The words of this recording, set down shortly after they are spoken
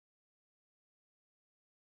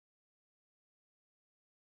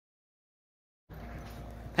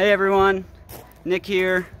Hey everyone, Nick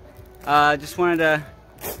here. Just wanted to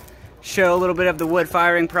show a little bit of the wood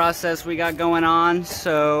firing process we got going on.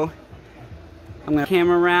 So I'm gonna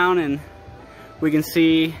camera around and we can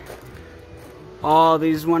see all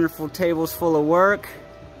these wonderful tables full of work.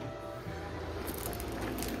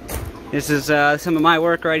 This is some of my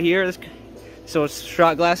work right here. So it's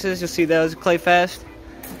shot glasses, you'll see those at Clayfest.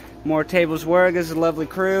 More tables work. This is a lovely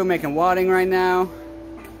crew making wadding right now.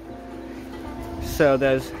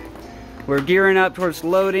 So we're gearing up towards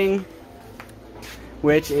loading,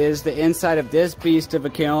 which is the inside of this beast of a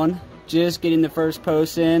kiln. Just getting the first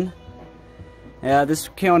post in. This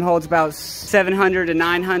kiln holds about 700 to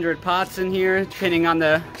 900 pots in here, depending on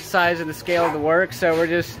the size of the scale of the work. So we're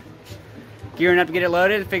just gearing up to get it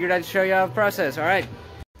loaded. Figured I'd show you how the process.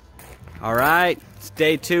 All right, it's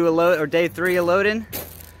day 2 of load, or day 3 of loading.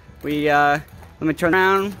 Let me turn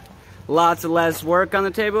around. Lots of less work on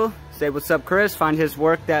the table. Say what's up, Chris. Find his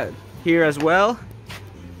work here as well.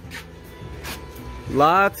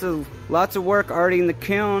 Lots of work already in the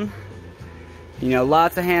kiln. You know,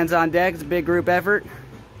 lots of hands on deck. It's a big group effort.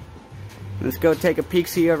 Let's go take a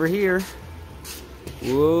peek-see over here.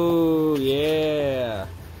 Whoa, yeah.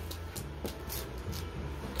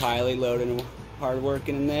 Kylie loading, hard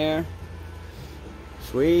working in there.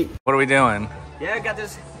 Sweet. What are we doing? Yeah, got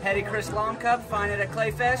this Petty Chris Long Cup, find it at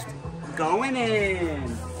Clayfest. Going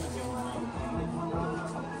in.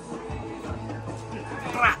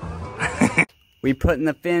 We putting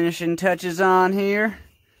the finishing touches on here.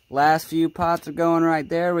 Last few pots are going right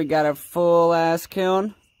there. We got a full ass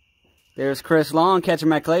kiln. There's Chris Long, catching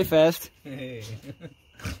my Clayfest. Hey.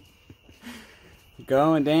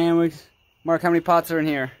 Going, damn. Mark, how many pots are in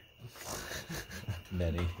here?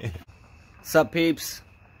 Many. Sup, peeps?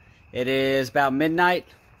 It is about midnight.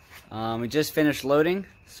 We just finished loading,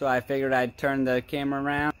 so I figured I'd turn the camera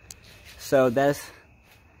around. So this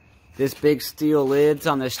big steel lid's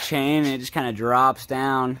on this chain, and it just kind of drops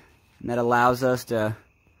down, and that allows us to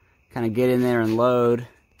kind of get in there and load.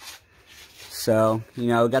 So, you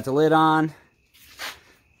know, got the lid on,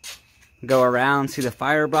 go around, see the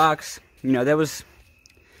firebox. You know, that was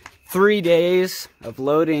 3 days of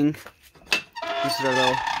loading. This is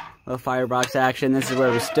our little firebox action. This is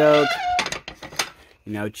where we stoke.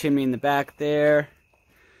 You know, chimney in the back there.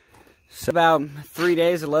 So about 3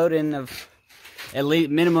 days of loading of at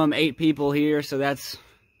least minimum 8 people here. So that's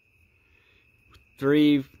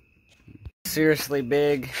 3 seriously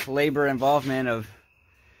big labor involvement of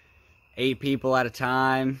 8 people at a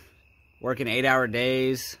time, working 8-hour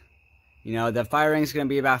days. You know, the firing is going to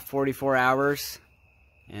be about 44 hours.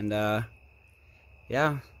 And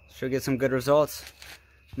yeah, should get some good results.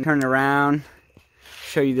 Turn around,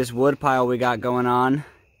 show you this wood pile we got going on.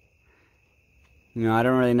 You know, I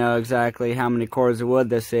don't really know exactly how many cords of wood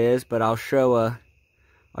this is, but I'll show a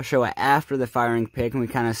after the firing pick, and we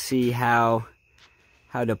kind of see how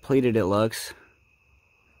depleted it looks.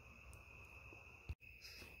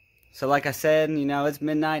 So like I said, you know, it's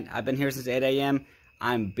midnight. I've been here since 8 a.m.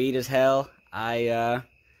 I'm beat as hell. Gonna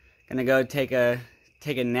go take a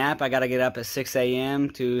nap. I gotta get up at 6 a.m.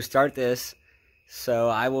 to start this. So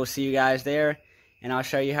I will see you guys there, and I'll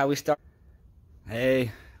show you how we start.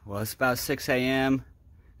 Hey, well, it's about 6 a.m.,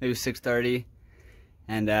 maybe 6:30,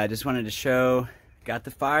 and I just wanted to show, got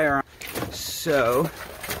the fire on. So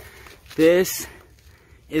this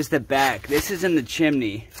is the back. This is in the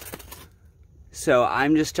chimney. So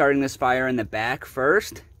I'm just starting this fire in the back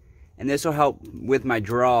first, and this will help with my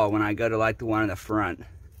draw when I go to light the one in the front.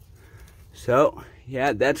 So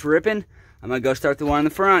yeah, that's ripping. I'm gonna go start the one in the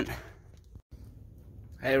front.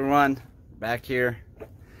 Hey everyone, back here.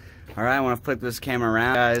 All right, I want to flip this camera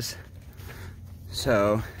around, guys.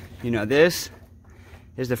 So, you know, this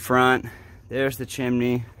is the front. There's the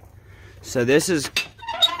chimney. So this is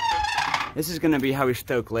gonna be how we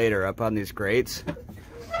stoke later up on these grates.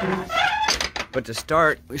 But to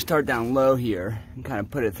start, we start down low here and kind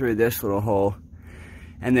of put it through this little hole,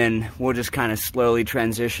 and then we'll just kind of slowly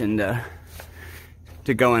transition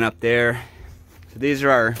to going up there. So these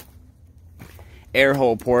are our air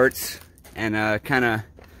hole ports, and kind of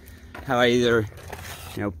how I either,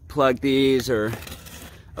 you know, plug these or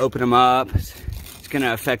open them up. It's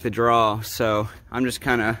gonna affect the draw. So I'm just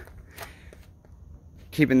kind of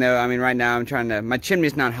keeping the, I mean, right now I'm trying to, my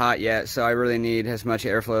chimney's not hot yet, so I really need as much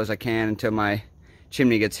airflow as I can until my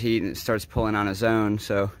chimney gets heat and it starts pulling on its own.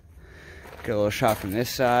 So get a little shot from this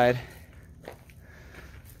side.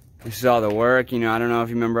 This is all the work. You know, I don't know if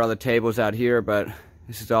you remember all the tables out here, but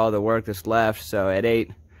this is all the work that's left. So it ate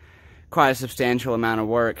quite a substantial amount of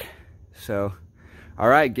work. So, all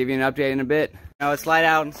right, give you an update in a bit. Now it's light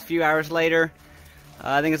out. It's a few hours later.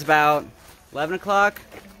 I think it's about 11 o'clock.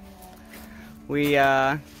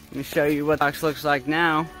 let me show you what the box looks like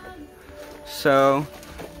now. So,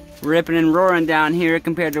 ripping and roaring down here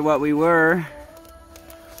compared to what we were.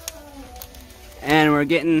 And we're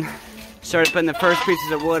started putting the first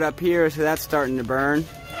pieces of wood up here, so that's starting to burn.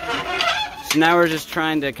 So now we're just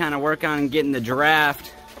trying to kind of work on getting the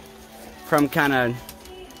draft from kind of,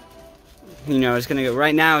 you know, it's gonna go,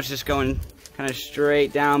 right now it's just going kind of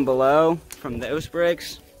straight down below from those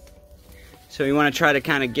bricks. So we want to try to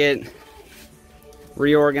kind of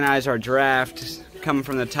reorganize our draft coming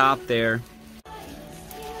from the top there.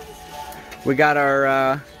 We got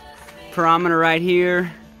our parameter right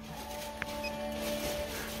here.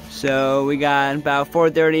 So we got about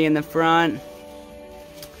 430 in the front.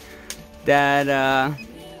 That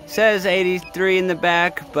says 83 in the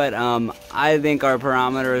back, but I think our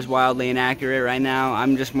parameter is wildly inaccurate right now.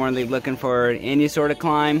 I'm just more looking for any sort of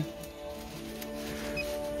climb.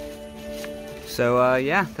 So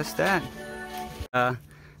yeah, that's that.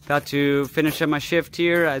 About to finish up my shift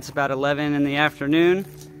here. It's about 11 in the afternoon.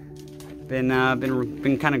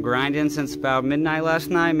 Been kind of grinding since about midnight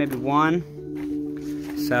last night, maybe 1.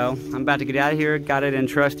 So I'm about to get out of here. Got it in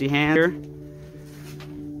trusty hand here.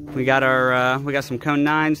 We got some cone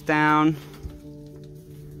 9s down.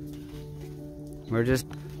 We're just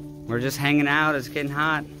hanging out. It's getting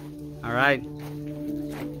hot. All right.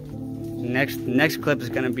 Next clip is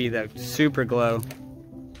gonna be the super glow.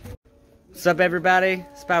 What's up, everybody?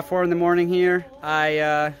 It's about 4 in the morning here.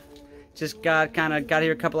 I just got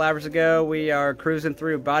here a couple hours ago. We are cruising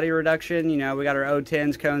through body reduction. You know, we got our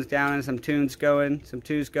O10s cones down and some 2s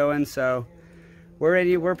going. So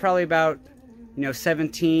we're probably about, you know,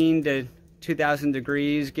 17 to 2,000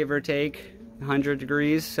 degrees, give or take, 100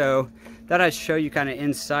 degrees. So thought I'd show you kind of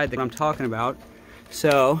inside what I'm talking about.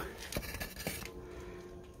 So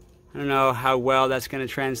I don't know how well that's going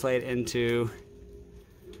to translate into.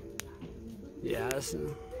 Yeah.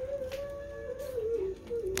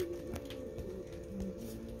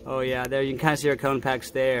 Oh yeah, there you can kind of see our cone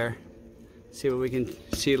packs there. See what we can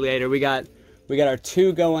see later. We got our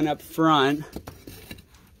 2 going up front.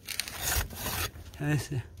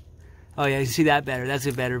 Oh yeah, you can see that better. That's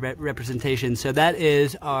a better representation. So that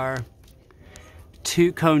is our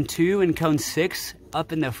cone 2 and cone 6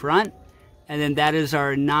 up in the front. And then that is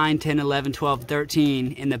our 9, 10, 11, 12,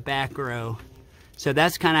 13 in the back row. So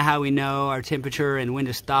that's kind of how we know our temperature and when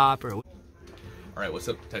to stop. Alright, what's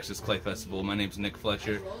up, Texas Clay Festival? My name's Nick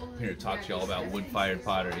Fletcher. I'm here to talk to y'all about wood-fired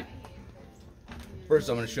pottery. First,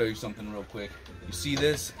 I'm going to show you something real quick. You see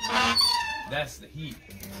this? That's the heat.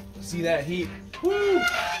 See that heat? Woo!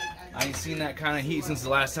 I ain't seen that kind of heat since the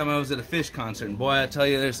last time I was at a fish concert. And boy, I tell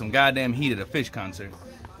you, there's some goddamn heat at a fish concert.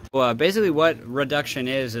 Well, basically what reduction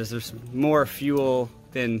is there's more fuel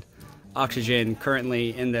than oxygen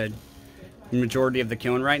currently in the majority of the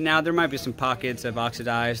kiln right now. There might be some pockets of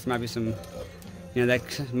oxidized, there might be some, you know,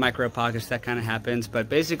 that micro pockets, that kind of happens. But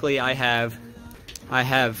basically I have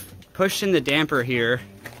pushed in the damper here.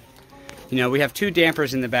 You know, we have 2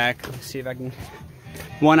 dampers in the back. Let's see if I can,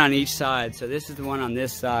 one on each side. So this is the one on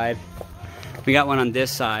this side. We got one on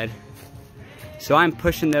this side. So I'm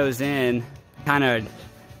pushing those in, kind of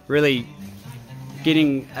really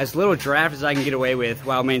getting as little draft as I can get away with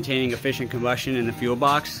while maintaining efficient combustion in the fuel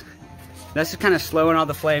box. That's just kind of slowing all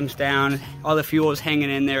the flames down. All the fuel is hanging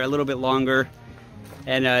in there a little bit longer,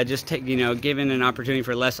 and just giving an opportunity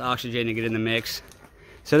for less oxygen to get in the mix.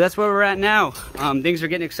 So that's where we're at now. Things are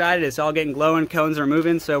getting excited. It's all getting glowing. Cones are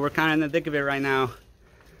moving, so we're kind of in the thick of it right now.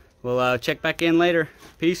 We'll check back in later.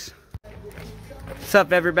 Peace. What's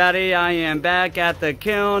up, everybody? I am back at the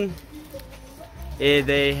kiln.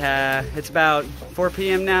 It's about 4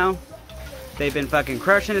 p.m. now. They've been fucking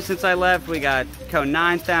crushing it since I left. We got cone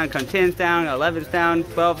 9s down, cone 10s down, 11s down,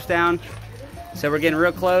 12s down. So we're getting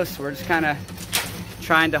real close. We're just kind of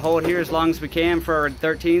trying to hold here as long as we can for our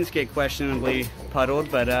 13s get questionably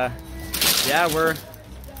puddled. But yeah, we're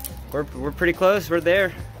pretty close. We're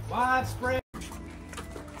there. Widespread. Let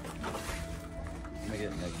me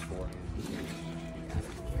get next 4.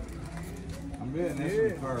 I'm getting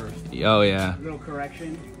this one first. Oh yeah. A little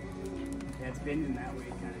correction. Yeah, it's bending that way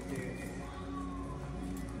kind of too.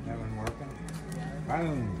 That one working?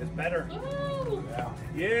 Boom. It's better. Woo!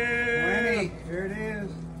 Yeah. 20. Here it is.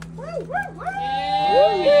 Woo! Woo! Woo!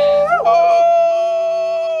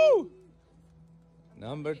 Oh!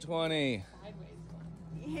 Number 20.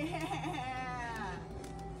 Yeah.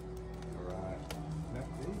 All right.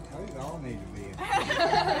 These all need to be in.